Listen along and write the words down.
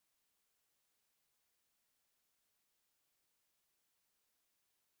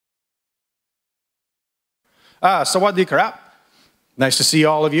Sawadee krap. Nice to see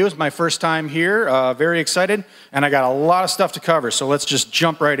all of you. It's my first time here. Very excited, and I got a lot of stuff to cover, so let's just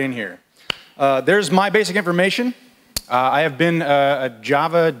jump right in here. There's my basic information. I have been a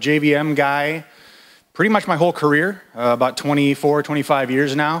Java JVM guy pretty much my whole career, about 24, 25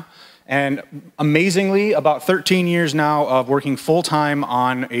 years now. And amazingly, about 13 years now of working full-time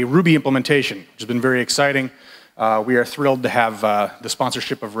on a Ruby implementation, which has been very exciting. We are thrilled to have the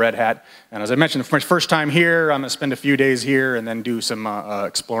sponsorship of Red Hat. And as I mentioned, for my first time here, I'm going to spend a few days here and then do some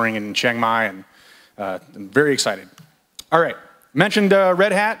exploring in Chiang Mai, and I'm very excited. All right, mentioned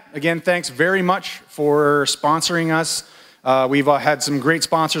Red Hat. Again, thanks very much for sponsoring us. We've had some great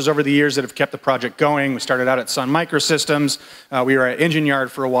sponsors over the years that have kept the project going. We started out at Sun Microsystems, we were at Engine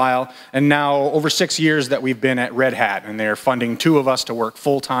Yard for a while, and now over 6 years that we've been at Red Hat, and they're funding 2 of us to work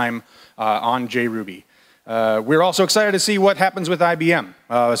full-time on JRuby. We're also excited to see what happens with IBM.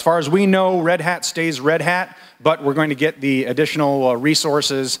 As far as we know, Red Hat stays Red Hat, but we're going to get the additional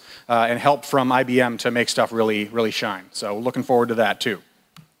resources and help from IBM to make stuff really shine. So looking forward to that too.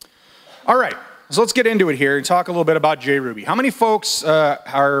 All right. So let's get into it here and talk a little bit about JRuby. How many folks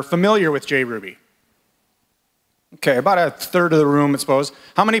are familiar with JRuby? Okay, about a third of the room, I suppose.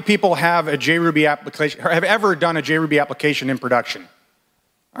 How many people have a JRuby application, or have ever done a JRuby application in production?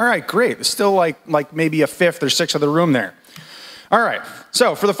 All right, great. There's still like maybe a fifth or sixth of the room there. All right,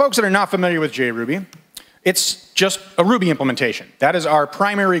 so for the folks that are not familiar with JRuby, it's just a Ruby implementation. That is our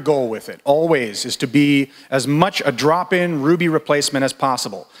primary goal with it, always, is to be as much a drop-in Ruby replacement as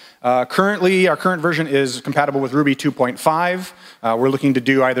possible. Currently, our current version is compatible with Ruby 2.5. We're looking to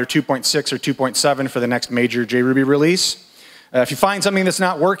do either 2.6 or 2.7 for the next major JRuby release. If you find something that's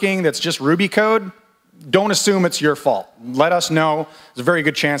not working, that's just Ruby code, don't assume it's your fault. Let us know. There's a very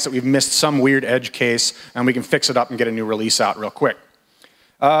good chance that we've missed some weird edge case, and we can fix it up and get a new release out real quick.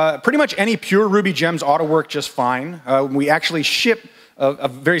 Pretty much any pure Ruby gems ought to work just fine. We actually ship a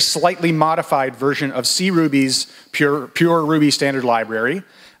very slightly modified version of CRuby's pure Ruby standard library.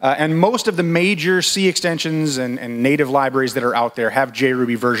 And most of the major C extensions and native libraries that are out there have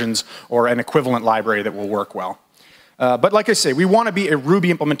JRuby versions or an equivalent library that will work well. But like I say, we want to be a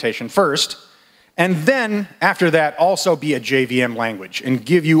Ruby implementation first, and then after that also be a JVM language and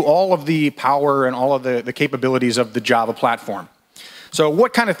give you all of the power and all of the capabilities of the Java platform. So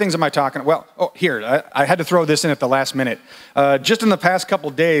what kind of things am I talking about? Well, here, I had to throw this in at the last minute. Just in the past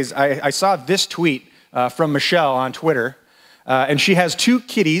couple days, I saw this tweet from Michelle on Twitter. And she has 2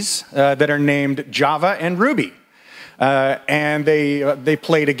 kitties that are named Java and Ruby. And they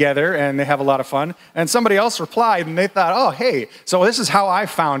play together and they have a lot of fun. And somebody else replied and they thought, oh, hey, so this is how I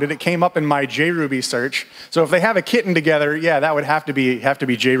found it. It came up in my JRuby search. So if they have a kitten together, yeah, that would have to be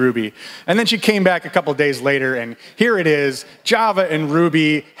JRuby. And then she came back a couple days later and here it is, Java and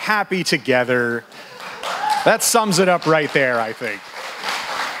Ruby happy together. That sums it up right there, I think.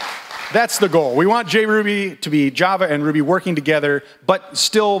 That's the goal. We want JRuby to be Java and Ruby working together, but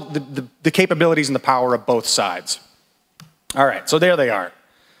still the capabilities and the power of both sides. All right, so there they are.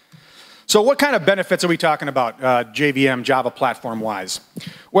 So what kind of benefits are we talking about JVM, Java platform-wise?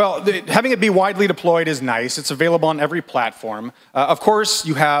 Well, having it be widely deployed is nice. It's available on every platform. Of course,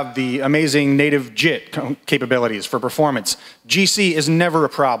 you have the amazing native JIT capabilities for performance. GC is never a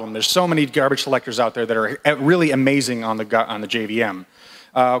problem. There's so many garbage selectors out there that are really amazing on the JVM.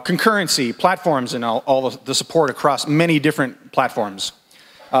 Concurrency, platforms, and all the support across many different platforms.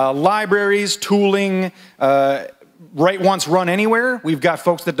 Libraries, tooling, write once, run anywhere. We've got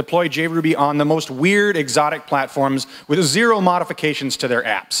folks that deploy JRuby on the most weird, exotic platforms with 0 modifications to their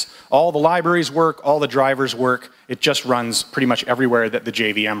apps. All the libraries work, all the drivers work. It just runs pretty much everywhere that the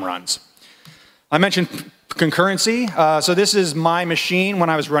JVM runs. I mentioned concurrency. So this is my machine when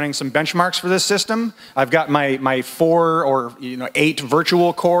I was running some benchmarks for this system. I've got my 4 or 8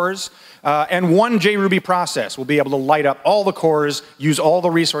 virtual cores, and 1 JRuby process will be able to light up all the cores, use all the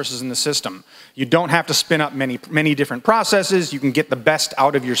resources in the system. You don't have to spin up many different processes. You can get the best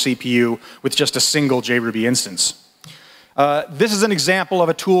out of your CPU with just a single JRuby instance. This is an example of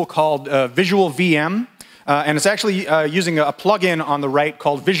a tool called Visual VM. And it's actually using a plugin on the right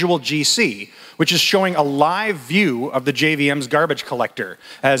called Visual GC, which is showing a live view of the JVM's garbage collector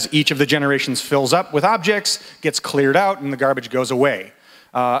as each of the generations fills up with objects, gets cleared out, and the garbage goes away.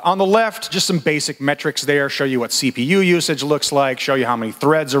 On the left, just some basic metrics there, show you what CPU usage looks like, show you how many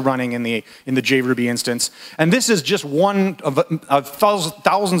threads are running in the JRuby instance. And this is just one of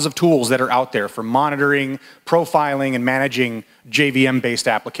thousands of tools that are out there for monitoring, profiling, and managing JVM-based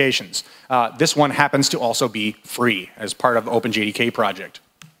applications. This one happens to also be free as part of the OpenJDK project.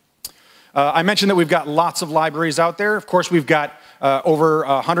 I mentioned that we've got lots of libraries out there. Of course, we've got over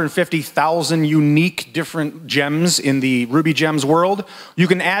 150,000 unique different gems in the Ruby gems world. You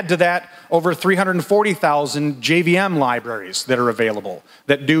can add to that over 340,000 JVM libraries that are available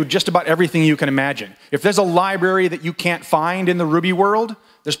that do just about everything you can imagine. If there's a library that you can't find in the Ruby world,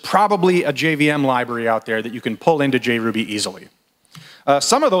 there's probably a JVM library out there that you can pull into JRuby easily.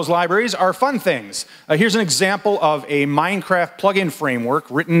 Some of those libraries are fun things. Here's an example of a Minecraft plugin framework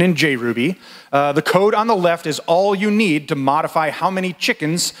written in JRuby. The code on the left is all you need to modify how many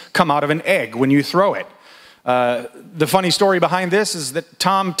chickens come out of an egg when you throw it. The funny story behind this is that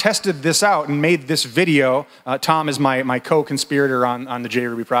Tom tested this out and made this video. Tom is my co-conspirator on the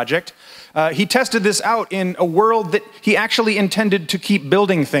JRuby project. He tested this out in a world that he actually intended to keep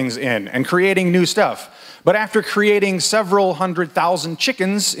building things in and creating new stuff. But after creating several 100,000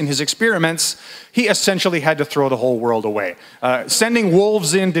 chickens in his experiments, he essentially had to throw the whole world away. Sending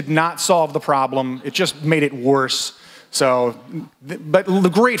wolves in did not solve the problem. It just made it worse. So, but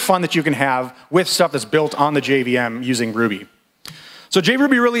the great fun that you can have with stuff that's built on the JVM using Ruby. So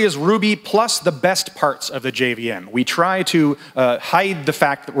JRuby really is Ruby plus the best parts of the JVM. We try to hide the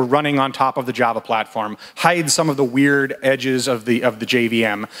fact that we're running on top of the Java platform, hide some of the weird edges of the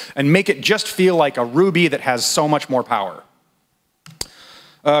JVM, and make it just feel like a Ruby that has so much more power.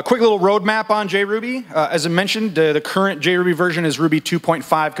 Quick little roadmap on JRuby. As I mentioned, the current JRuby version is Ruby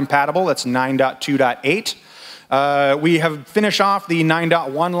 2.5 compatible. That's 9.2.8. We have finished off the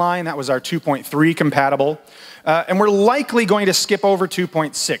 9.1 line. That was our 2.3 compatible. And we're likely going to skip over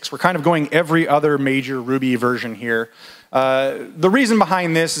 2.6. We're kind of going every other major Ruby version here. The reason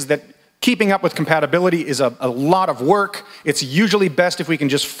behind this is that keeping up with compatibility is a lot of work. It's usually best if we can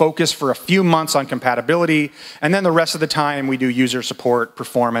just focus for a few months on compatibility, and then the rest of the time we do user support,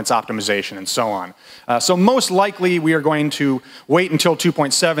 performance, optimization, and so on. So most likely we are going to wait until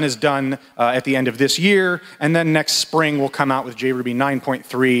 2.7 is done at the end of this year, and then next spring we'll come out with JRuby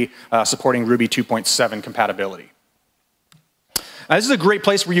 9.3 supporting Ruby 2.7 compatibility. This is a great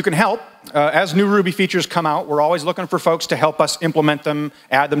place where you can help. As new Ruby features come out, we're always looking for folks to help us implement them,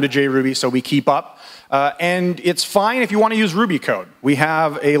 add them to JRuby so we keep up. And it's fine if you want to use Ruby code. We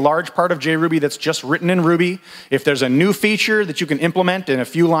have a large part of JRuby that's just written in Ruby. If there's a new feature that you can implement in a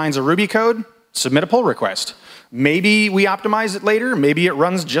few lines of Ruby code, submit a pull request. Maybe we optimize it later. Maybe it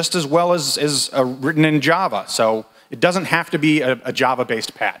runs just as well as written in Java. So it doesn't have to be a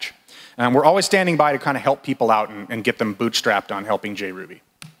Java-based patch. And we're always standing by to kind of help people out and get them bootstrapped on helping JRuby.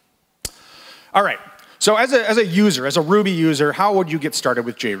 All right, so as a user, as a Ruby user, how would you get started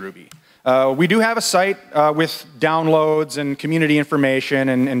with JRuby? We do have a site with downloads and community information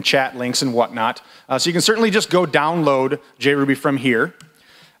and chat links and whatnot. So you can certainly just go download JRuby from here.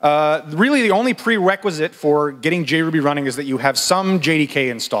 Really, the only prerequisite for getting JRuby running is that you have some JDK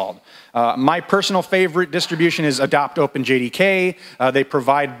installed. My personal favorite distribution is Adopt OpenJDK. They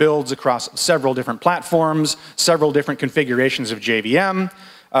provide builds across several different platforms, several different configurations of JVM.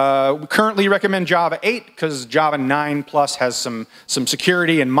 We currently recommend Java 8 because Java 9 Plus has some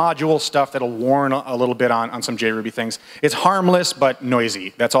security and module stuff that'll warn a little bit on some JRuby things. It's harmless but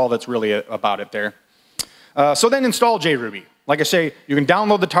noisy. That's all that's really about it there. So then install JRuby. Like I say, you can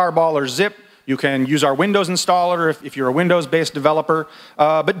download the tarball or zip. You can use our Windows installer if you're a Windows-based developer.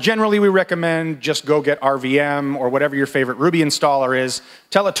 But generally, we recommend just go get RVM or whatever your favorite Ruby installer is.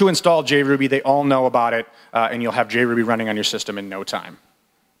 Tell it to install JRuby. They all know about it, and you'll have JRuby running on your system in no time.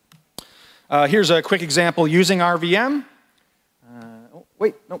 Here's a quick example using RVM. Oh,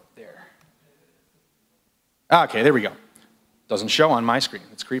 wait, nope, there. Okay, there we go. Doesn't show on my screen.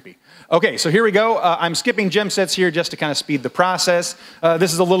 It's creepy. Okay, so here we go. I'm skipping gem sets here just to kind of speed the process.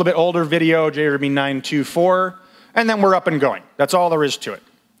 This is a little bit older video, JRuby 9.2.4, and then we're up and going. That's all there is to it.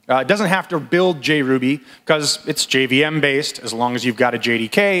 It doesn't have to build JRuby because it's JVM based. As long as you've got a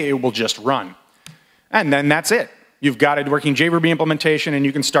JDK, it will just run. And then that's it. You've got a working JRuby implementation, and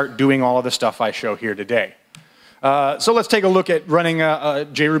you can start doing all of the stuff I show here today. So let's take a look at running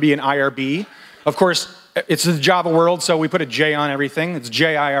JRuby in IRB. Of course, it's the Java world, so we put a J on everything. It's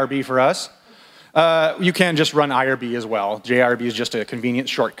JIRB for us. You can just run IRB as well. JIRB is just a convenient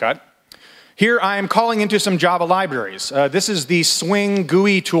shortcut. Here I am calling into some Java libraries. This is the Swing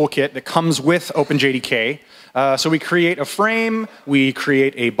GUI toolkit that comes with OpenJDK. So we create a frame, we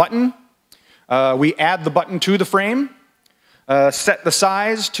create a button, we add the button to the frame, set the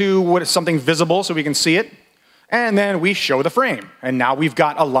size to what is something visible so we can see it, and then we show the frame. And now we've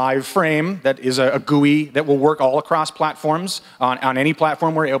got a live frame that is a GUI that will work all across platforms, on any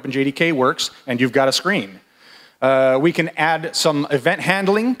platform where OpenJDK works, and you've got a screen. We can add some event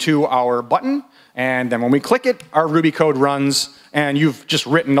handling to our button, And then when we click it, our Ruby code runs, and you've just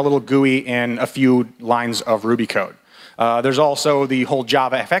written a little GUI in a few lines of Ruby code. There's also the whole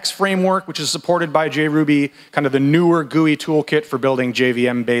JavaFX framework, which is supported by JRuby, kind of the newer GUI toolkit for building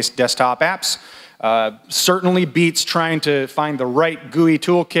JVM-based desktop apps. Certainly beats trying to find the right GUI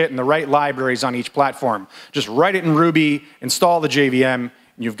toolkit and the right libraries on each platform. Just write it in Ruby, install the JVM, and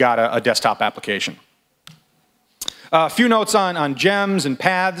you've got a desktop application. A few notes on gems and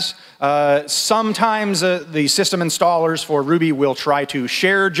paths. Sometimes the system installers for Ruby will try to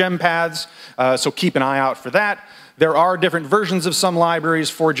share gem paths, so keep an eye out for that. There are different versions of some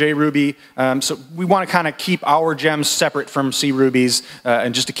libraries for JRuby, so we want to kind of keep our gems separate from CRuby's,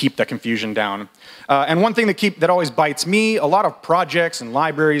 and just to keep the confusion down. And one thing that always bites me, a lot of projects and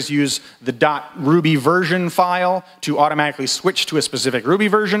libraries use the .ruby version file to automatically switch to a specific Ruby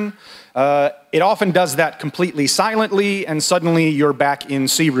version. It often does that completely silently, and suddenly you're back in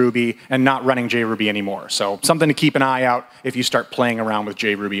CRuby and not running JRuby anymore. So something to keep an eye out if you start playing around with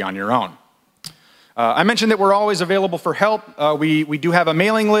JRuby on your own. I mentioned that we're always available for help. We do have a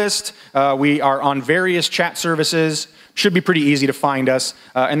mailing list. We are on various chat services. Should be pretty easy to find us.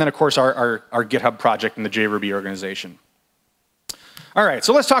 And then, of course, our GitHub project in the JRuby organization. All right,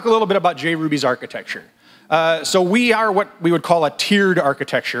 so let's talk a little bit about JRuby's architecture. So we are what we would call a tiered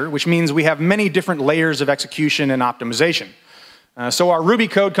architecture, which means we have many different layers of execution and optimization. So our Ruby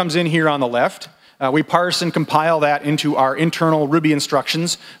code comes in here on the left. We parse and compile that into our internal Ruby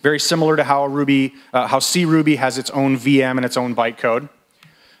instructions, very similar to how CRuby has its own VM and its own bytecode.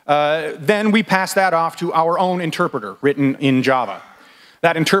 Then we pass that off to our own interpreter written in Java.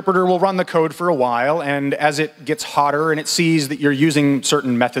 That interpreter will run the code for a while, and as it gets hotter and it sees that you're using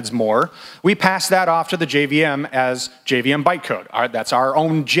certain methods more, we pass that off to the JVM as JVM bytecode. That's our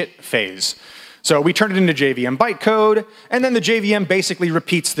own JIT phase. So we turn it into JVM bytecode, and then the JVM basically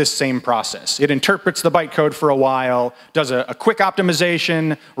repeats this same process. It interprets the bytecode for a while, does a quick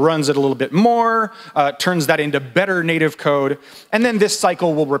optimization, runs it a little bit more, turns that into better native code, and then this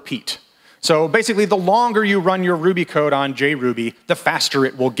cycle will repeat. So basically, the longer you run your Ruby code on JRuby, the faster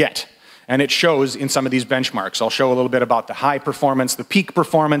it will get. And it shows in some of these benchmarks. I'll show a little bit about the high performance, the peak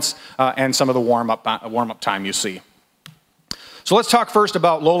performance, and some of the warm-up time you see. So let's talk first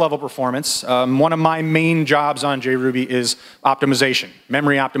about low-level performance. One of my main jobs on JRuby is optimization,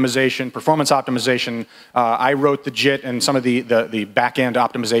 memory optimization, performance optimization. I wrote the JIT and some of the back-end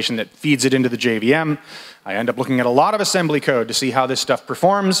optimization that feeds it into the JVM. I end up looking at a lot of assembly code to see how this stuff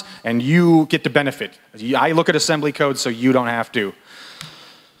performs, and you get to benefit. I look at assembly code so you don't have to.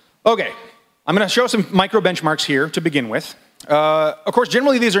 Okay, I'm going to show some micro benchmarks here to begin with. Of course,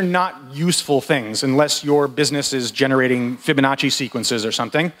 generally these are not useful things unless your business is generating Fibonacci sequences or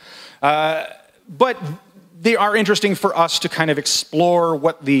something. But they are interesting for us to kind of explore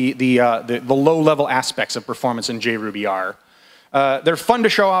what the low-level aspects of performance in JRuby are. They're fun to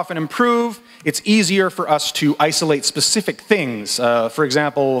show off and improve. It's easier for us to isolate specific things. For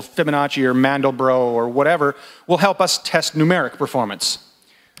example, Fibonacci or Mandelbrot or whatever will help us test numeric performance.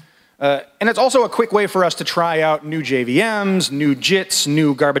 And it's also a quick way for us to try out new JVMs, new JITs,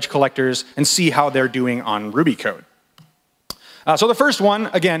 new garbage collectors, and see how they're doing on Ruby code. So the first one,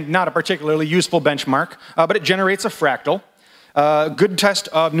 again, not a particularly useful benchmark, but it generates a fractal. Good test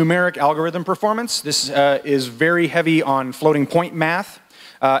of numeric algorithm performance. This is very heavy on floating point math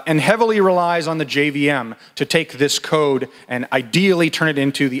and heavily relies on the JVM to take this code and ideally turn it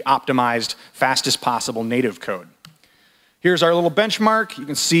into the optimized, fastest possible native code. Here's our little benchmark. You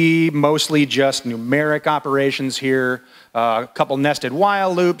can see mostly just numeric operations here, a couple nested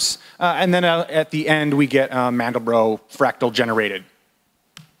while loops, and then at the end we get Mandelbrot fractal generated.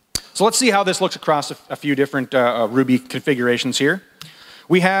 So let's see how this looks across a few different Ruby configurations here.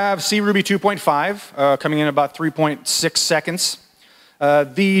 We have CRuby 2.5 coming in about 3.6 seconds.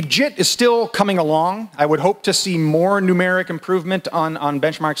 The JIT is still coming along. I would hope to see more numeric improvement on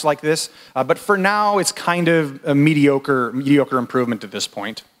benchmarks like this, but for now it's kind of a mediocre improvement at this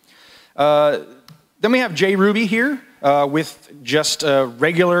point. Then we have JRuby here with just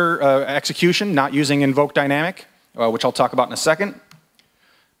regular execution, not using invoke dynamic, which I'll talk about in a second.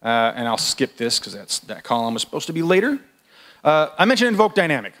 And I'll skip this because that column was supposed to be later. I mentioned invoke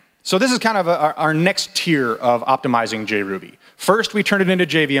dynamic. So this is kind of our next tier of optimizing JRuby. First, we turn it into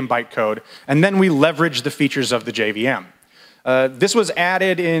JVM bytecode, and then we leverage the features of the JVM. This was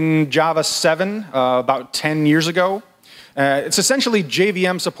added in Java 7 about 10 years ago. It's essentially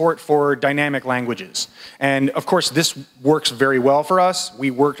JVM support for dynamic languages. And of course, this works very well for us.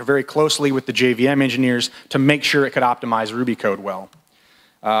 We worked very closely with the JVM engineers to make sure it could optimize Ruby code well.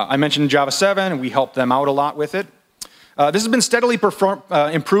 I mentioned Java 7, and we helped them out a lot with it. This has been steadily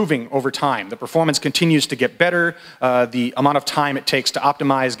improving over time. The performance continues to get better. The amount of time it takes to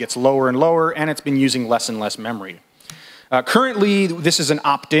optimize gets lower and lower, and it's been using less and less memory. Currently, this is an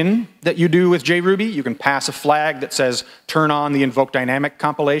opt-in that you do with JRuby. You can pass a flag that says turn on the invoke dynamic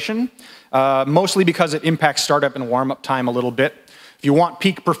compilation, mostly because it impacts startup and warm-up time a little bit. If you want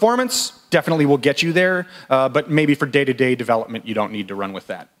peak performance, definitely will get you there, but maybe for day-to-day development, you don't need to run with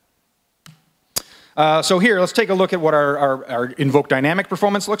that. So here, let's take a look at what our invoke dynamic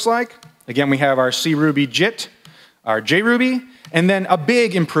performance looks like. Again, we have our CRuby JIT, our JRuby, and then a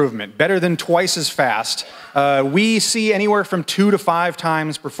big improvement, better than twice as fast. We see anywhere from 2 to 5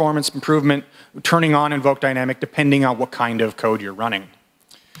 times performance improvement turning on invoke dynamic, depending on what kind of code you're running.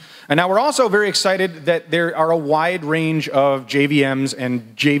 And now we're also very excited that there are a wide range of JVMs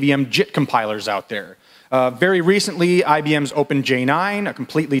and JVM JIT compilers out there. Very recently, IBM's OpenJ9, a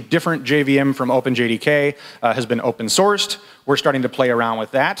completely different JVM from OpenJDK, has been open sourced. We're starting to play around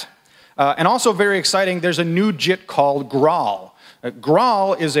with that. And also very exciting, there's a new JIT called Graal.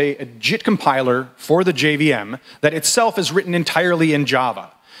 Graal is a JIT compiler for the JVM that itself is written entirely in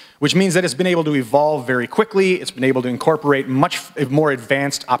Java, which means that it's been able to evolve very quickly. It's been able to incorporate much more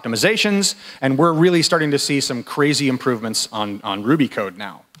advanced optimizations, and we're really starting to see some crazy improvements on Ruby code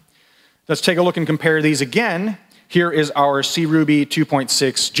now. Let's take a look and compare these again. Here is our CRuby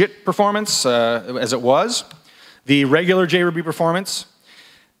 2.6 JIT performance as it was. The regular JRuby performance.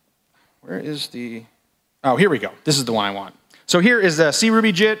 Where is the... Oh, here we go. This is the one I want. So here is the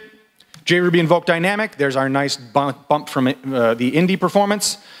CRuby JIT, JRuby invoke dynamic. There's our nice bump from the indie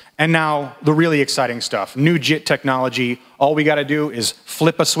performance. And now the really exciting stuff. New JIT technology. All we got to do is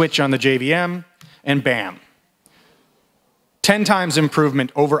flip a switch on the JVM, and bam. 10 times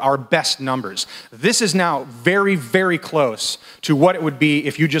improvement over our best numbers. This is now very, very close to what it would be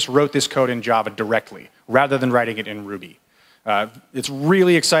if you just wrote this code in Java directly, rather than writing it in Ruby. It's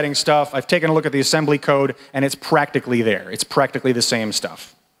really exciting stuff. I've taken a look at the assembly code, and it's practically there. It's practically the same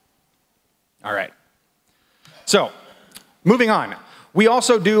stuff. All right. So, moving on. We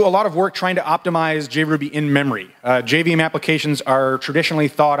also do a lot of work trying to optimize JRuby in memory. JVM applications are traditionally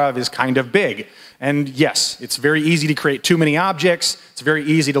thought of as kind of big. And yes, it's very easy to create too many objects. It's very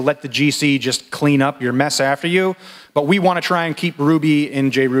easy to let the GC just clean up your mess after you. But we want to try and keep Ruby in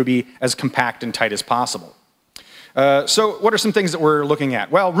JRuby as compact and tight as possible. So what are some things that we're looking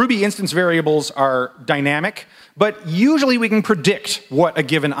at? Well, Ruby instance variables are dynamic, but usually we can predict what a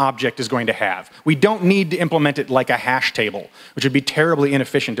given object is going to have. We don't need to implement it like a hash table, which would be terribly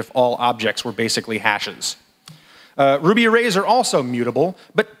inefficient if all objects were basically hashes. Ruby arrays are also mutable,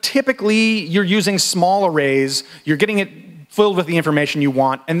 but typically you're using small arrays, you're getting it filled with the information you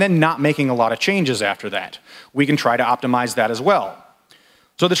want, and then not making a lot of changes after that. We can try to optimize that as well.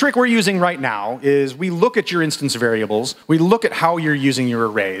 So the trick we're using right now is we look at your instance variables, we look at how you're using your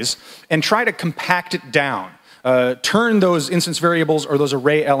arrays, and try to compact it down. Turn those instance variables or those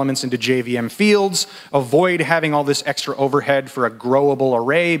array elements into JVM fields, avoid having all this extra overhead for a growable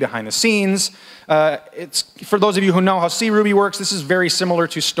array behind the scenes. For those of you who know how CRuby works, this is very similar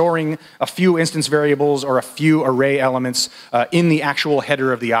to storing a few instance variables or a few array elements in the actual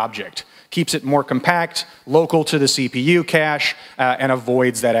header of the object. Keeps it more compact, local to the CPU cache, and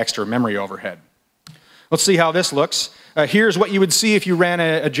avoids that extra memory overhead. Let's see how this looks. Here's what you would see if you ran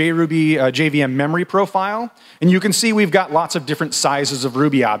a JRuby JVM memory profile. And you can see we've got lots of different sizes of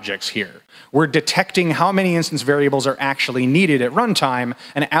Ruby objects here. We're detecting how many instance variables are actually needed at runtime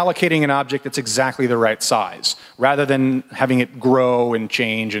and allocating an object that's exactly the right size, rather than having it grow and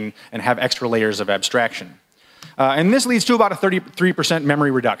change and have extra layers of abstraction. And this leads to about a 33% memory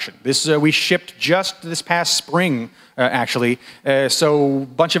reduction. This we shipped just this past spring, actually. So a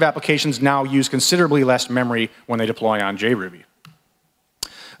bunch of applications now use considerably less memory when they deploy on JRuby.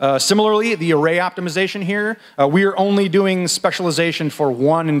 Similarly, the array optimization here, we are only doing specialization for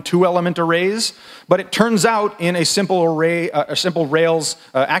 1- and 2-element arrays, but it turns out in a simple Rails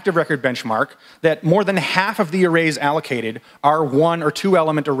active record benchmark that more than half of the arrays allocated are 1- or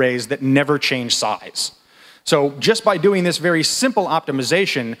 2-element arrays that never change size. So just by doing this very simple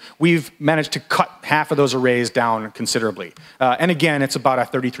optimization, we've managed to cut half of those arrays down considerably. And again, it's about a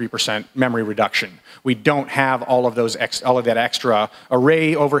 33% memory reduction. We don't have all of that extra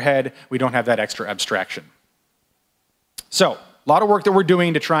array overhead. We don't have that extra abstraction. So a lot of work that we're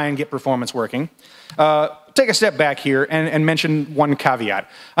doing to try and get performance working. Take a step back here and mention one caveat.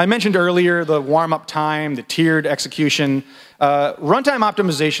 I mentioned earlier the warm-up time, the tiered execution. Runtime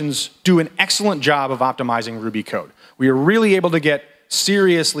optimizations do an excellent job of optimizing Ruby code. We are really able to get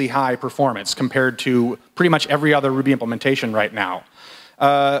seriously high performance compared to pretty much every other Ruby implementation right now.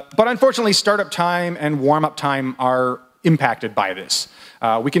 But unfortunately, startup time and warm-up time are impacted by this.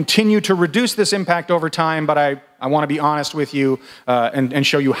 We continue to reduce this impact over time, but I want to be honest with you and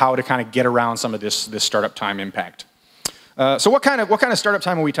show you how to kind of get around some of this startup time impact. So what kind of startup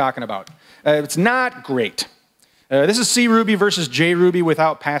time are we talking about? It's not great. This is CRuby versus JRuby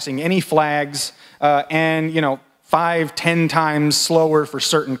without passing any flags, and 5-10 times slower for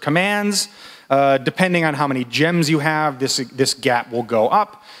certain commands. Depending on how many gems you have, this gap will go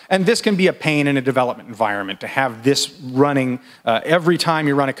up. And this can be a pain in a development environment to have this running every time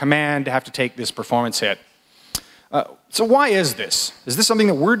you run a command, to have to take this performance hit. So why is this? Is this something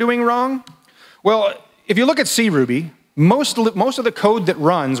that we're doing wrong? Well, if you look at CRuby, most of the code that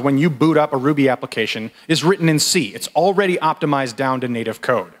runs when you boot up a Ruby application is written in C. It's already optimized down to native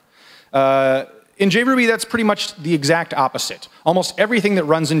code. In JRuby, that's pretty much the exact opposite. Almost everything that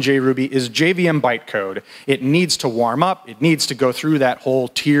runs in JRuby is JVM bytecode. It needs to warm up. It needs to go through that whole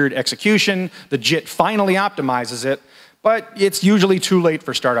tiered execution. The JIT finally optimizes it, but it's usually too late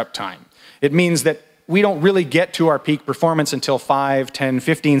for startup time. It means that we don't really get to our peak performance until 5, 10,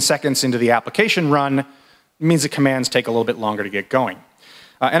 15 seconds into the application run. It means the commands take a little bit longer to get going.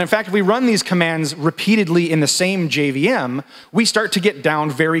 And in fact, if we run these commands repeatedly in the same JVM, we start to get down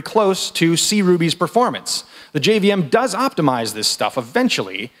very close to CRuby's performance. The JVM does optimize this stuff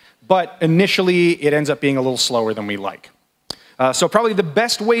eventually, but initially it ends up being a little slower than we like. So probably the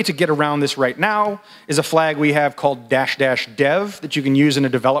best way to get around this right now is a flag we have called --dev that you can use in a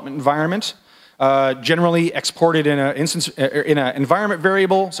development environment. Generally exported in an environment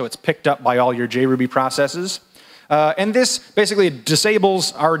variable, so it's picked up by all your JRuby processes. And this basically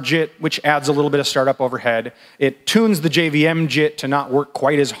disables our JIT, which adds a little bit of startup overhead. It tunes the JVM JIT to not work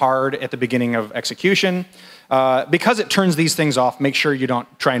quite as hard at the beginning of execution. Because it turns these things off, make sure you don't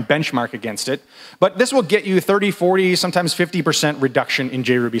try and benchmark against it. But this will get you 30, 40, sometimes 50% reduction in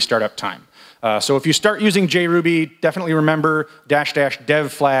JRuby startup time. So if you start using JRuby, definitely remember --dev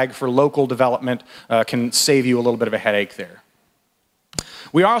flag for local development can save you a little bit of a headache there.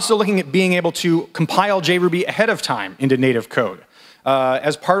 We are also looking at being able to compile JRuby ahead of time into native code.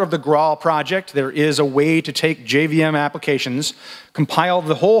 As part of the Graal project, there is a way to take JVM applications, compile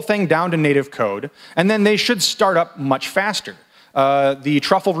the whole thing down to native code, and then they should start up much faster. The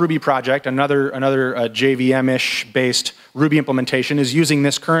Truffle Ruby project, another JVM-ish based Ruby implementation, is using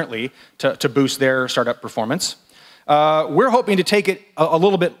this currently to boost their startup performance. We're hoping to take it a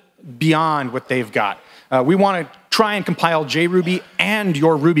little bit beyond what they've got. We want to try and compile JRuby and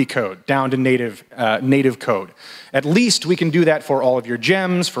your Ruby code down to native code. At least we can do that for all of your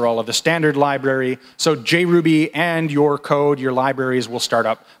gems, for all of the standard library, so JRuby and your code, your libraries will start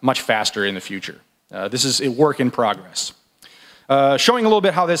up much faster in the future. This is a work in progress. Showing a little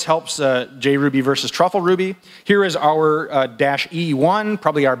bit how this helps JRuby versus Truffle Ruby. Here is our -E1,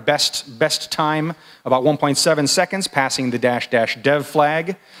 probably our best time, about 1.7 seconds, passing the --dev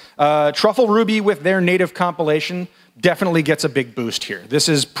flag. Truffle Ruby with their native compilation definitely gets a big boost here. This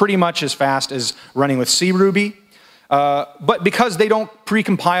is pretty much as fast as running with CRuby. But because they don't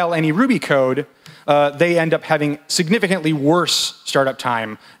pre-compile any Ruby code, they end up having significantly worse startup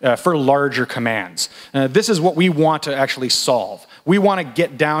time for larger commands. This is what we want to actually solve. We want to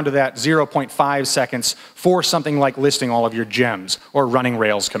get down to that 0.5 seconds for something like listing all of your gems or running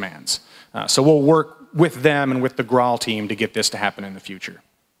Rails commands. So we'll work with them and with the Graal team to get this to happen in the future.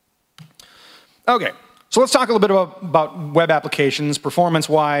 Okay, so let's talk a little bit about web applications,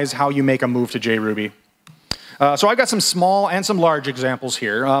 performance-wise, how you make a move to JRuby. So I've got some small and some large examples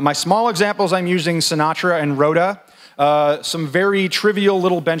here. My small examples, I'm using Sinatra and Rhoda, some very trivial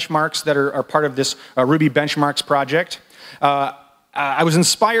little benchmarks that are part of this Ruby benchmarks project. I was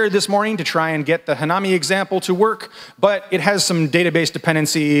inspired this morning to try and get the Hanami example to work, but it has some database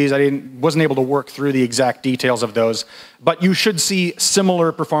dependencies. I wasn't able to work through the exact details of those. But you should see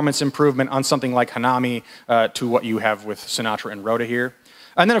similar performance improvement on something like Hanami to what you have with Sinatra and Rhoda here.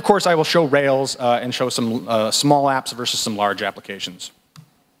 And then, of course, I will show Rails and show some small apps versus some large applications.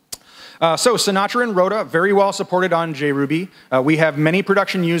 So Sinatra and Rhoda, very well supported on JRuby. We have many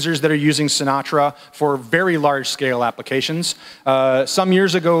production users that are using Sinatra for very large scale applications. Some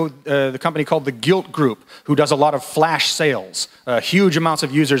years ago, the company called the Gilt Group, who does a lot of flash sales, huge amounts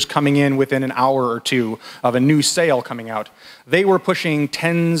of users coming in within an hour or two of a new sale coming out. They were pushing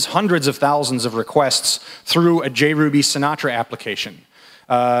tens, hundreds of thousands of requests through a JRuby Sinatra application.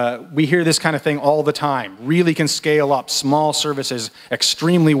 We hear this kind of thing all the time. Really can scale up small services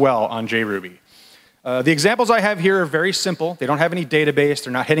extremely well on JRuby. The examples I have here are very simple. They don't have any database.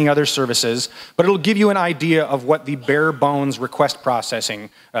 They're not hitting other services. But it'll give you an idea of what the bare bones request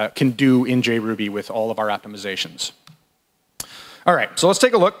processing can do in JRuby with all of our optimizations. All right, so let's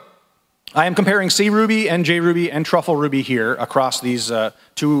take a look. I am comparing CRuby and JRuby and TruffleRuby here across these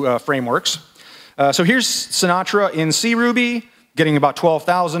two frameworks. So here's Sinatra in CRuby, getting about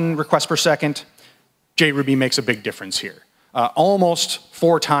 12,000 requests per second. JRuby makes a big difference here. Almost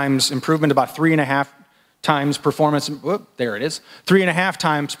 4 times improvement, about 3.5 times performance, whoop, there it is, 3.5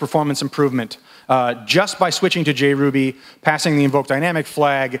 times performance improvement. Just by switching to JRuby, passing the invoke dynamic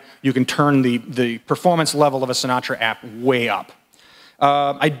flag, you can turn the performance level of a Sinatra app way up.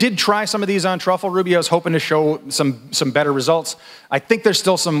 I did try some of these on TruffleRuby. I was hoping to show some better results. I think there's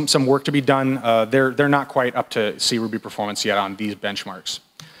still some work to be done. They're not quite up to CRuby performance yet on these benchmarks.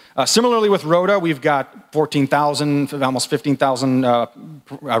 Similarly with Rhoda, we've got 14,000, almost 15,000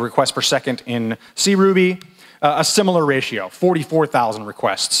 requests per second in CRuby. A similar ratio, 44,000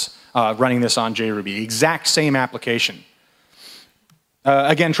 requests running this on JRuby. Exact same application.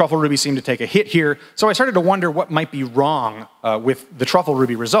 Again, TruffleRuby seemed to take a hit here, so I started to wonder what might be wrong with the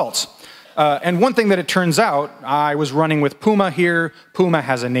TruffleRuby results. And one thing that it turns out, I was running with Puma here. Puma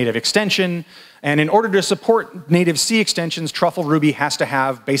has a native extension, and in order to support native C extensions, TruffleRuby has to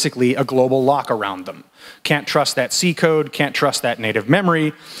have basically a global lock around them. Can't trust that C code, can't trust that native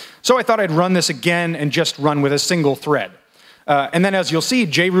memory. So I thought I'd run this again and just run with a single thread. And then as you'll see,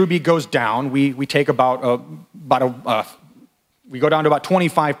 JRuby goes down. We take we go down to about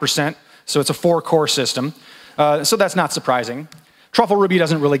 25%, so it's a 4-core system. So that's not surprising. TruffleRuby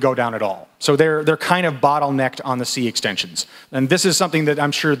doesn't really go down at all. So they're kind of bottlenecked on the C extensions. And this is something that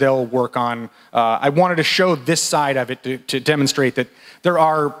I'm sure they'll work on. I wanted to show this side of it to demonstrate that there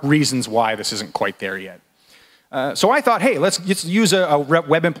are reasons why this isn't quite there yet. So I thought, hey, let's use a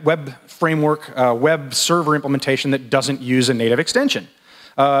web framework, web server implementation that doesn't use a native extension.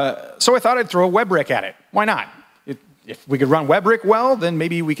 So I thought I'd throw a WebRick at it. Why not? If we could run WebRick well, then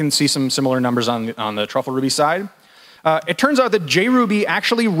maybe we can see some similar numbers on the TruffleRuby side. It turns out that JRuby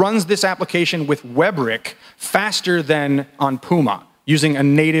actually runs this application with WebRick faster than on Puma, using a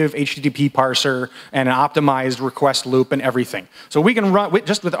native HTTP parser and an optimized request loop and everything. So we can run,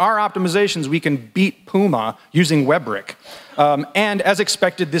 just with our optimizations, we can beat Puma using WebRick. And as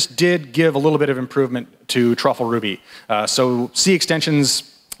expected, this did give a little bit of improvement to TruffleRuby. So C extensions,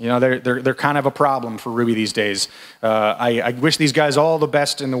 you know, they're kind of a problem for Ruby these days. I wish these guys all the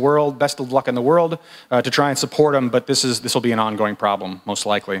best in the world, best of luck in the world to try and support them, but this will be an ongoing problem, most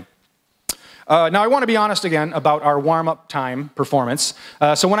likely. Now I want to be honest again about our warm-up time performance.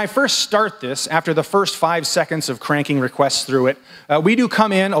 So when I first start this, after the first 5 seconds of cranking requests through it, we do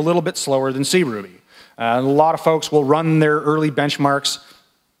come in a little bit slower than CRuby. A lot of folks will run their early benchmarks,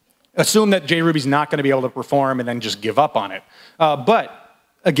 assume that JRuby's not going to be able to perform, and then just give up on it. But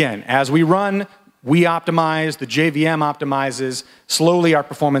again, as we run, we optimize, the JVM optimizes, slowly our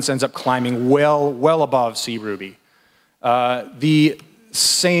performance ends up climbing well above CRuby. The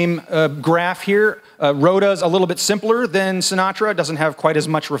same graph here, Rhoda's a little bit simpler than Sinatra, doesn't have quite as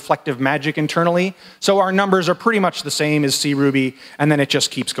much reflective magic internally, so our numbers are pretty much the same as CRuby, and then it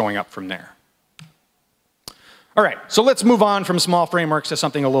just keeps going up from there. All right, so let's move on from small frameworks to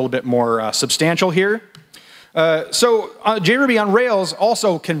something a little bit more substantial here. JRuby on Rails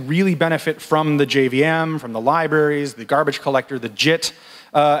also can really benefit from the JVM, from the libraries, the garbage collector, the JIT.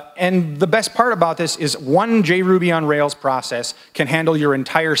 And the best part about this is one JRuby on Rails process can handle your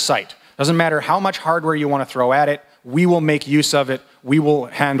entire site. Doesn't matter how much hardware you want to throw at it, we will make use of it. We will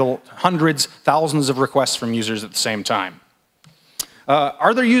handle hundreds, thousands of requests from users at the same time.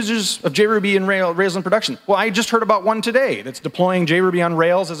 Are there users of JRuby and Rails in production? Well, I just heard about one today that's deploying JRuby on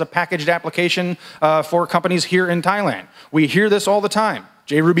Rails as a packaged application for companies here in Thailand. We hear this all the time.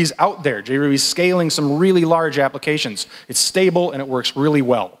 JRuby's out there. JRuby's scaling some really large applications. It's stable and it works really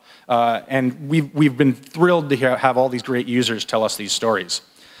well. And we've been thrilled to have all these great users tell us these stories.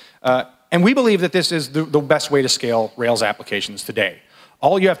 And we believe that this is the best way to scale Rails applications today.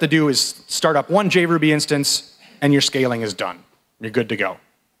 All you have to do is start up one JRuby instance and your scaling is done. You're good to go.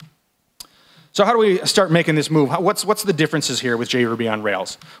 So how do we start making this move? What's the differences here with JRuby on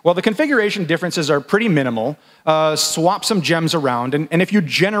Rails? Well, the configuration differences are pretty minimal. Swap some gems around, and if you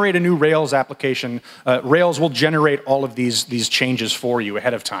generate a new Rails application, Rails will generate all of these changes for you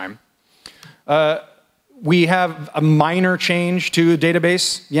ahead of time. We have a minor change to the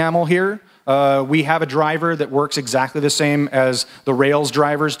database YAML here. We have a driver that works exactly the same as the Rails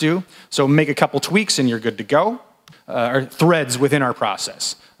drivers do. So make a couple tweaks and you're good to go. Or threads within our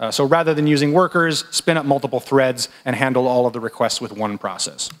process. So rather than using workers, spin up multiple threads and handle all of the requests with one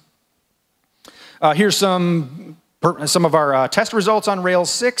process. Here's some of our test results on Rails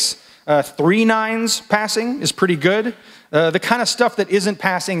 6. 3 nines passing is pretty good. The kind of stuff that isn't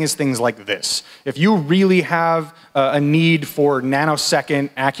passing is things like this. If you really have a need for nanosecond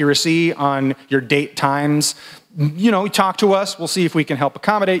accuracy on your date times, talk to us. We'll see if we can help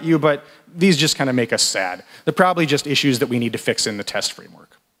accommodate you, but these just kind of make us sad. They're probably just issues that we need to fix in the test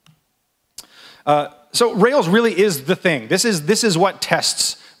framework. So Rails really is the thing. This is what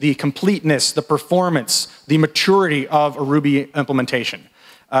tests the completeness, the performance, the maturity of a Ruby implementation.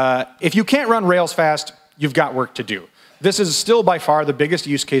 If you can't run Rails fast, you've got work to do. This is still by far the biggest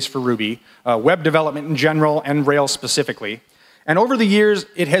use case for Ruby, web development in general and Rails specifically. And over the years,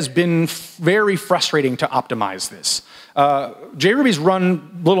 it has been very frustrating to optimize this. JRuby's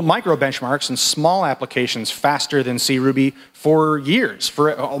run little micro benchmarks and small applications faster than CRuby for years,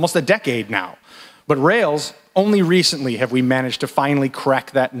 for almost a decade now. But Rails, only recently have we managed to finally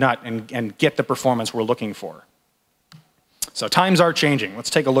crack that nut and get the performance we're looking for. So times are changing. Let's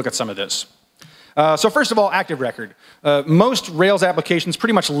take a look at some of this. So first of all, Active Record. Most Rails applications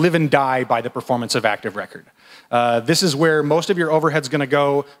pretty much live and die by the performance of Active Record. This is where most of your overhead's going to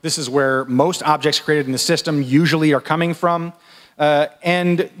go. This is where most objects created in the system usually are coming from.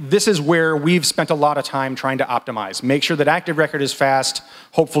 And this is where we've spent a lot of time trying to optimize. Make sure that Active Record is fast.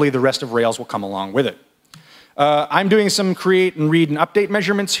 Hopefully the rest of Rails will come along with it. I'm doing some create and read and update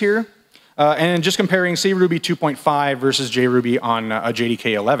measurements here. And just comparing CRuby 2.5 versus JRuby on a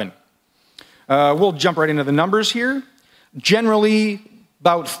JDK 11. We'll jump right into the numbers here. Generally,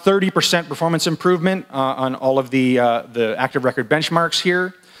 about 30% performance improvement on all of the Active Record benchmarks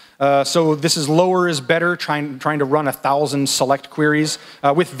here. So this is lower is better, trying to run 1,000 select queries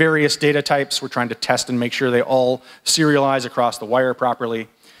with various data types. We're trying to test and make sure they all serialize across the wire properly.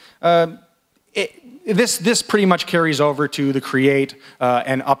 This pretty much carries over to the create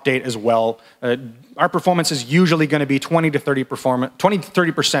and update as well. Our performance is usually going to be 20 to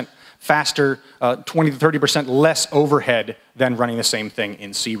 30% faster, 20 to 30% less overhead than running the same thing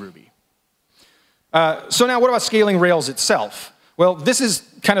in CRuby. So now what about scaling Rails itself? Well, this is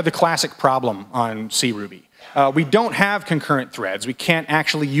kind of the classic problem on CRuby. We don't have concurrent threads. We can't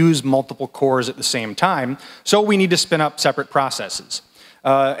actually use multiple cores at the same time, so we need to spin up separate processes.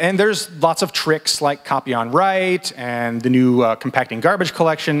 And there's lots of tricks like copy on write and the new compacting garbage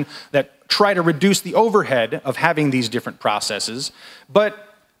collection that try to reduce the overhead of having these different processes. But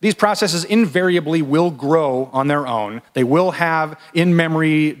these processes invariably will grow on their own. They will have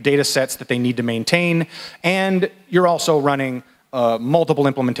in-memory data sets that they need to maintain. And you're also running multiple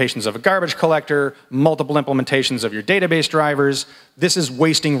implementations of a garbage collector, multiple implementations of your database drivers. This is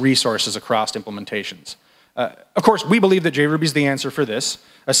wasting resources across implementations. Of course, we believe that JRuby is the answer for this.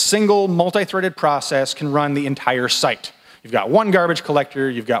 A single multi-threaded process can run the entire site. You've got one garbage collector,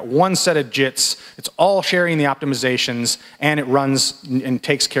 you've got one set of JITs, it's all sharing the optimizations, and it runs and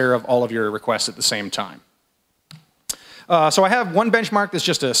takes care of all of your requests at the same time. So I have one benchmark that's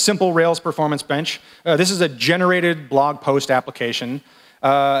just a simple Rails performance bench. This is a generated blog post application.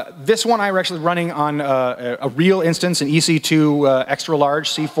 This one I'm actually running on a real instance, an EC2 extra large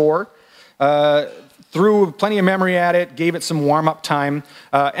C4. Threw plenty of memory at it, gave it some warm-up time,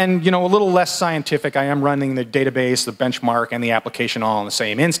 and a little less scientific. I am running the database, the benchmark, and the application all in the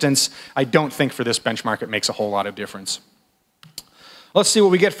same instance. I don't think for this benchmark it makes a whole lot of difference. Let's see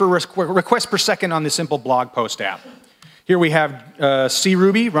what we get for requests per second on the simple blog post app. Here we have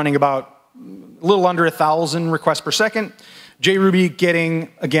CRuby running about a little under 1,000 requests per second. JRuby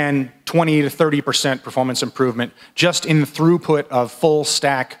getting, again, 20 to 30% performance improvement just in the throughput of full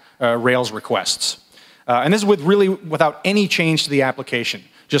stack Rails requests. And this is without any change to the application.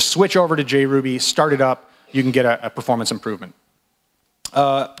 Just switch over to JRuby, start it up, you can get a performance improvement.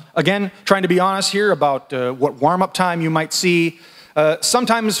 Again, trying to be honest here about what warm-up time you might see.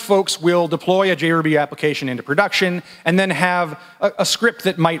 Sometimes folks will deploy a JRuby application into production and then have a script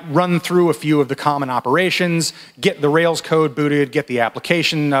that might run through a few of the common operations, get the Rails code booted, get the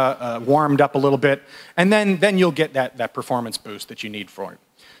application warmed up a little bit, and then you'll get that performance boost that you need for it.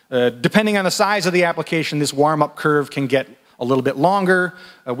 Depending on the size of the application, this warm-up curve can get a little bit longer.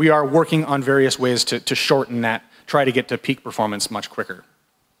 We are working on various ways to shorten that, try to get to peak performance much quicker.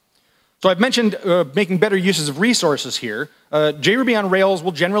 So I've mentioned making better uses of resources here. JRuby on Rails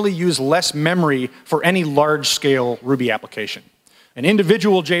will generally use less memory for any large-scale Ruby application. An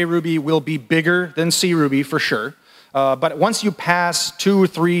individual JRuby will be bigger than CRuby for sure, but once you pass 2,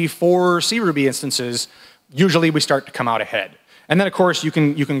 3, 4 CRuby instances, usually we start to come out ahead. And then, of course, you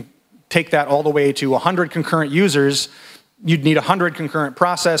can take that all the way to 100 concurrent users. You'd need 100 concurrent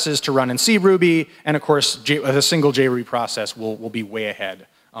processes to run in CRuby, and of course, a single JRuby process will be way ahead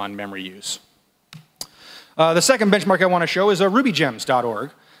on memory use. The second benchmark I want to show is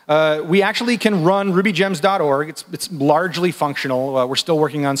rubygems.org. We actually can run rubygems.org. It's largely functional. We're still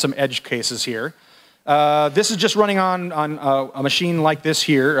working on some edge cases here. This is just running on a machine like this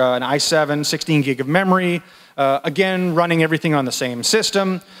here, an i7, 16 gig of memory. Again, running everything on the same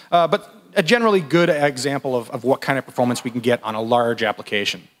system, but a generally good example of what kind of performance we can get on a large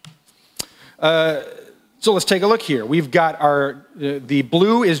application. So let's take a look here. We've got the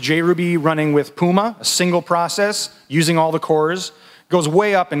blue is JRuby running with Puma, a single process, using all the cores. Goes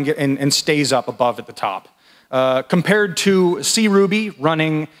way up and stays up above at the top. Compared to CRuby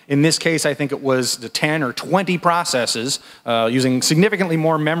running, in this case, I think it was the 10 or 20 processes, using significantly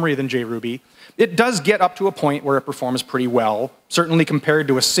more memory than JRuby, it does get up to a point where it performs pretty well, certainly compared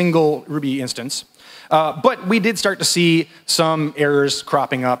to a single Ruby instance. But we did start to see some errors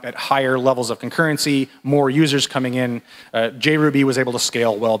cropping up at higher levels of concurrency, more users coming in. JRuby was able to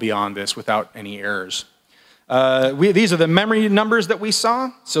scale well beyond this without any errors. These are the memory numbers that we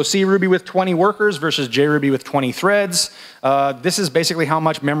saw. So CRuby with 20 workers versus JRuby with 20 threads. This is basically how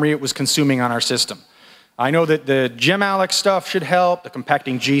much memory it was consuming on our system. I know that the gemalloc stuff should help, the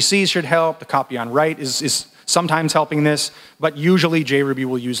compacting GCs should help, the copy on write is sometimes helping this, but usually JRuby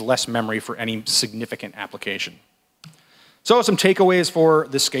will use less memory for any significant application. So some takeaways for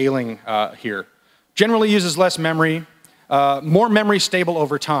the scaling here. Generally uses less memory. More memory stable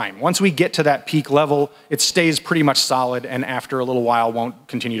over time. Once we get to that peak level, it stays pretty much solid, and after a little while won't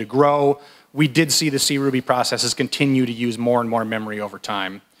continue to grow. We did see the CRuby processes continue to use more and more memory over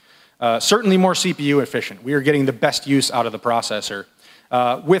time. Certainly more CPU efficient. We are getting the best use out of the processor,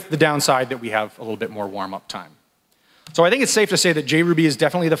 with the downside that we have a little bit more warm-up time. So I think it's safe to say that JRuby is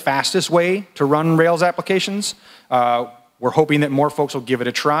definitely the fastest way to run Rails applications. We're hoping that more folks will give it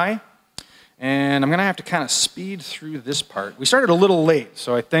a try. And I'm going to have to kind of speed through this part. We started a little late,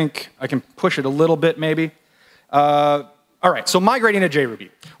 so I think I can push it a little bit maybe. All right, so migrating to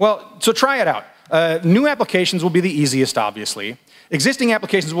JRuby. Well, so try it out. New applications will be the easiest, obviously. Existing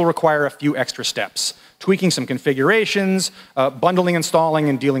applications will require a few extra steps. Tweaking some configurations, bundling, installing,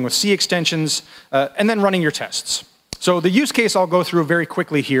 and dealing with C extensions, and then running your tests. So the use case I'll go through very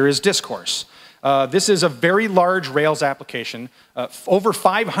quickly here is Discourse. This is a very large Rails application, over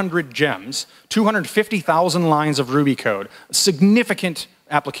 500 gems, 250,000 lines of Ruby code, a significant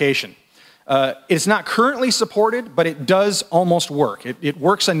application. It's not currently supported, but it does almost work. It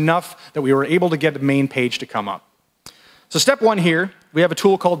works enough that we were able to get the main page to come up. So step one here, we have a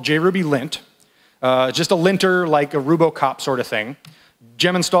tool called JRuby lint, just a linter like a RubyConf sort of thing.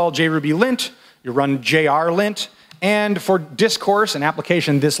 Gem install JRuby lint, you run JRlint, and for Discourse, an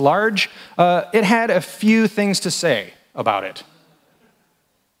application this large, it had a few things to say about it.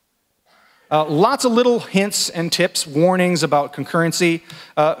 Lots of little hints and tips, warnings about concurrency.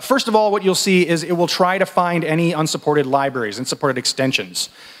 First of all, what you'll see is it will try to find any unsupported libraries, unsupported extensions.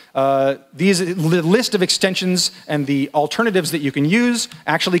 The list of extensions and the alternatives that you can use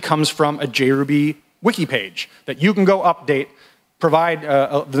actually comes from a JRuby wiki page that you can go update. Provide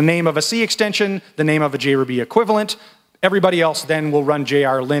the name of a C extension, the name of a JRuby equivalent. Everybody else then will run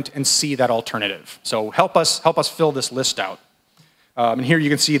JRlint and see that alternative. So help us fill this list out. And here you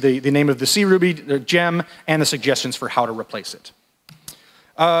can see the name of the CRuby gem and the suggestions for how to replace it.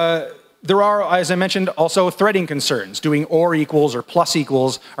 There are, as I mentioned, also threading concerns. Doing or equals or plus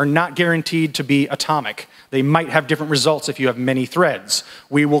equals are not guaranteed to be atomic. They might have different results if you have many threads.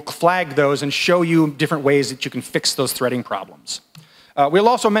 We will flag those and show you different ways that you can fix those threading problems. We'll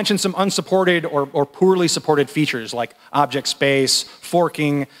also mention some unsupported or poorly supported features like object space,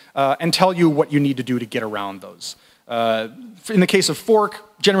 forking, and tell you what you need to do to get around those. In the case of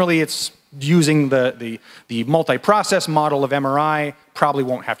fork, generally it's using the multi-process model of MRI, probably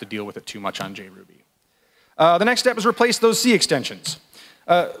won't have to deal with it too much on JRuby. The next step is replace those C extensions.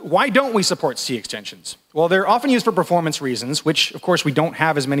 Why don't we support C extensions? Well, they're often used for performance reasons, which of course we don't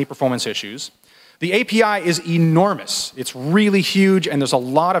have as many performance issues. The API is enormous. It's really huge, and there's a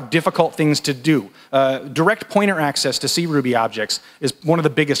lot of difficult things to do. Direct pointer access to CRuby objects is one of the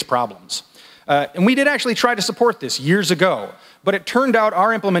biggest problems. And we did actually try to support this years ago, but it turned out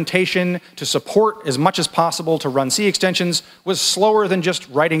our implementation to support as much as possible to run C extensions was slower than just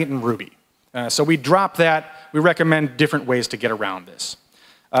writing it in Ruby. So we dropped that. We recommend different ways to get around this.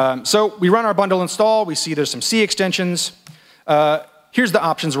 So we run our bundle install. We see there's some C extensions. Here's the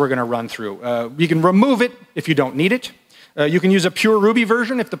options we're going to run through. You can remove it if you don't need it. You can use a pure Ruby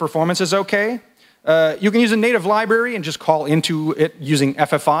version if the performance is okay. You can use a native library and just call into it using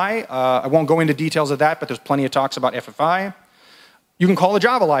FFI. I won't go into details of that, but there's plenty of talks about FFI. You can call a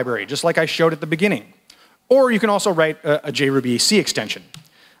Java library, just like I showed at the beginning. Or you can also write a JRuby C extension.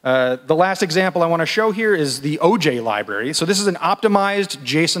 The last example I want to show here is the OJ library. So this is an optimized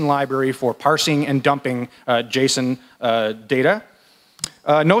JSON library for parsing and dumping JSON data.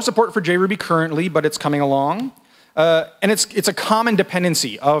 No support for JRuby currently, but it's coming along. And it's a common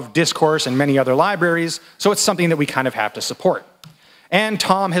dependency of Discourse and many other libraries, so it's something that we kind of have to support. And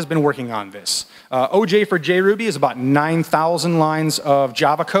Tom has been working on this. OJ for JRuby is about 9,000 lines of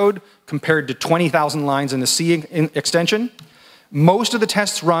Java code compared to 20,000 lines in the C extension. Most of the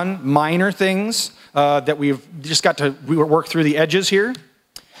tests run minor things that we've just got to work through the edges here.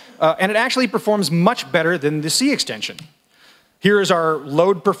 And it actually performs much better than the C extension. Here is our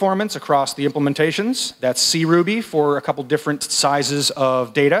load performance across the implementations. That's CRuby for a couple different sizes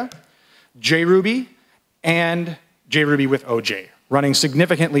of data, JRuby, and JRuby with OJ, running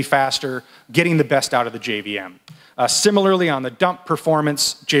significantly faster, getting the best out of the JVM. Similarly, on the dump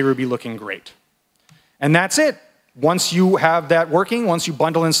performance, JRuby looking great. And that's it. Once you have that working, once you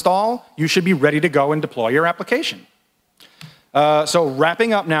bundle install, you should be ready to go and deploy your application. So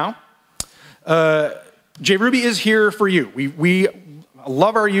wrapping up now, JRuby is here for you. We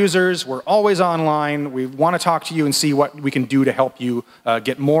love our users. We're always online. We want to talk to you and see what we can do to help you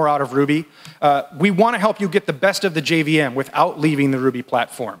get more out of Ruby. We want to help you get the best of the JVM without leaving the Ruby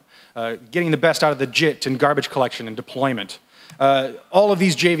platform, getting the best out of the JIT and garbage collection and deployment. All of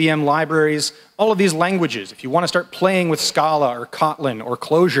these JVM libraries, all of these languages. If you want to start playing with Scala or Kotlin or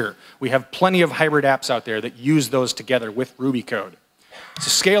Clojure, we have plenty of hybrid apps out there that use those together with Ruby code. So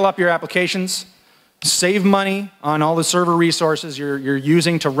scale up your applications, save money on all the server resources you're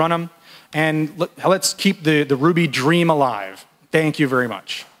using to run them, and let's keep the Ruby dream alive. Thank you very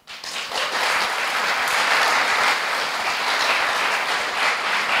much.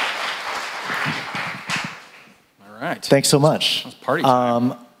 All right. Thanks so much. That's party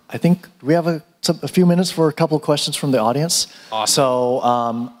time. I think we have a few minutes for a couple of questions from the audience. Awesome.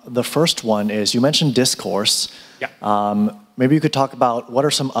 So the first one is, you mentioned Discourse. Yeah. Maybe you could talk about what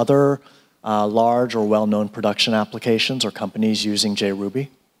are some other large or well-known production applications or companies using JRuby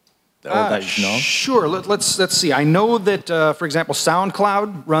that you know? Sure. Let's see. I know that, for example,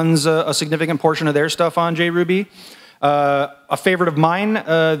 SoundCloud runs a significant portion of their stuff on JRuby. A favorite of mine,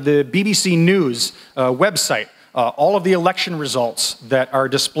 the BBC News website. All of the election results that are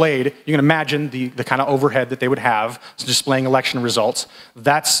displayed, you can imagine the kind of overhead that they would have displaying election results.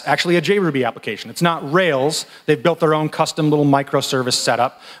 That's actually a JRuby application. It's not Rails. They've built their own custom little microservice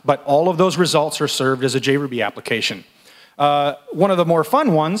setup, but all of those results are served as a JRuby application. One of the more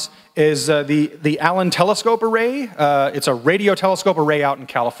fun ones is the Allen Telescope Array. It's a radio telescope array out in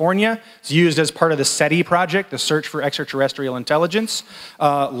California. It's used as part of the SETI project, the Search for Extraterrestrial Intelligence.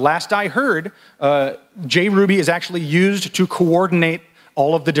 Last I heard, JRuby is actually used to coordinate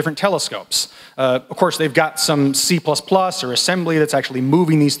all of the different telescopes. Of course, they've got some C++ or assembly that's actually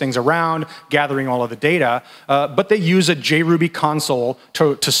moving these things around, gathering all of the data, but they use a JRuby console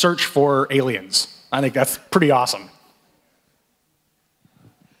to search for aliens. I think that's pretty awesome.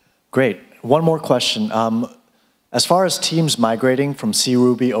 Great. One more question. As far as teams migrating from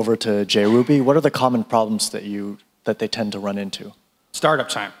CRuby over to JRuby, what are the common problems that they tend to run into? Startup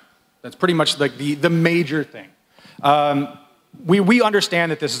time. That's pretty much like the major thing. We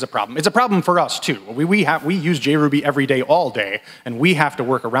understand that this is a problem. It's a problem for us too. We use JRuby every day, all day, and we have to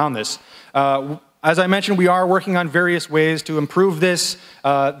work around this. As I mentioned, we are working on various ways to improve this.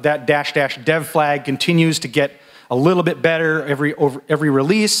 That -- dev flag continues to get a little bit better over every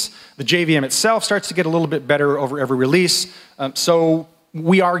release. The JVM itself starts to get a little bit better over every release. So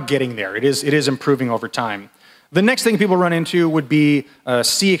we are getting there. It is improving over time. The next thing people run into would be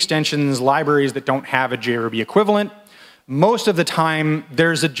C extensions, libraries that don't have a JRuby equivalent. Most of the time,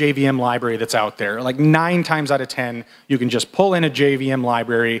 there's a JVM library that's out there. Like 9 times out of 10, you can just pull in a JVM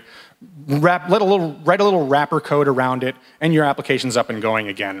library, write a little wrapper code around it, and your application's up and going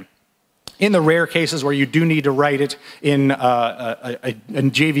again. In the rare cases where you do need to write it in a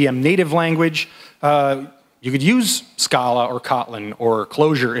JVM native language, you could use Scala or Kotlin or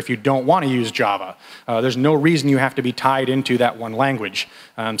Clojure if you don't want to use Java. There's no reason you have to be tied into that one language.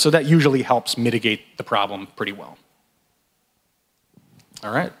 So that usually helps mitigate the problem pretty well.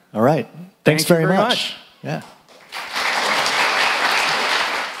 All right. All right. Thanks very much. Yeah.